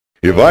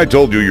If I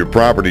told you your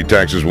property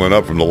taxes went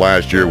up from the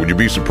last year, would you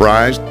be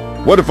surprised?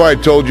 What if I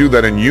told you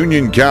that in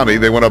Union County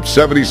they went up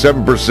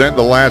 77% in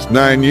the last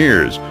 9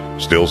 years?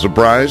 Still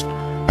surprised?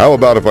 How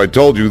about if I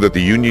told you that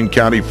the Union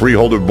County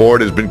Freeholder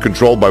Board has been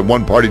controlled by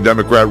one-party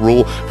Democrat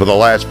rule for the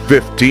last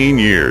 15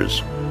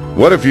 years?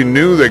 What if you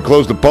knew they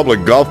closed a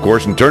public golf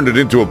course and turned it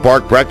into a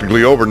park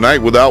practically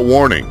overnight without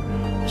warning?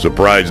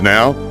 Surprised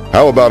now?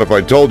 How about if I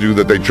told you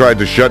that they tried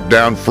to shut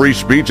down free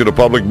speech at a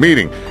public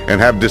meeting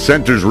and have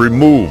dissenters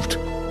removed?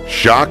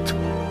 Shocked?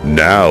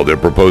 Now they're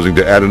proposing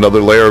to add another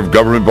layer of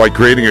government by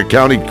creating a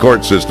county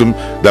court system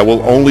that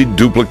will only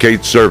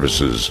duplicate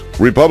services.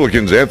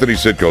 Republicans Anthony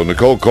Sytko,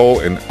 Nicole Cole,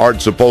 and Art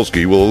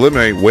Zapolski will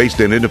eliminate waste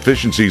and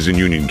inefficiencies in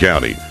Union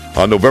County.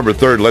 On November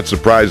 3rd, let's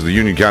surprise the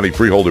Union County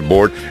Freeholder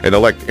Board and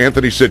elect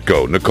Anthony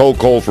Sytko, Nicole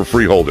Cole for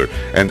Freeholder,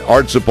 and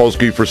Art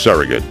Zapolski for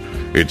Surrogate.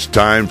 It's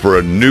time for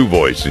a new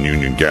voice in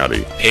Union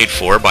County. Paid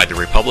for by the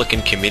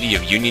Republican Committee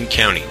of Union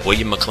County.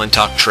 William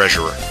McClintock,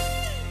 Treasurer.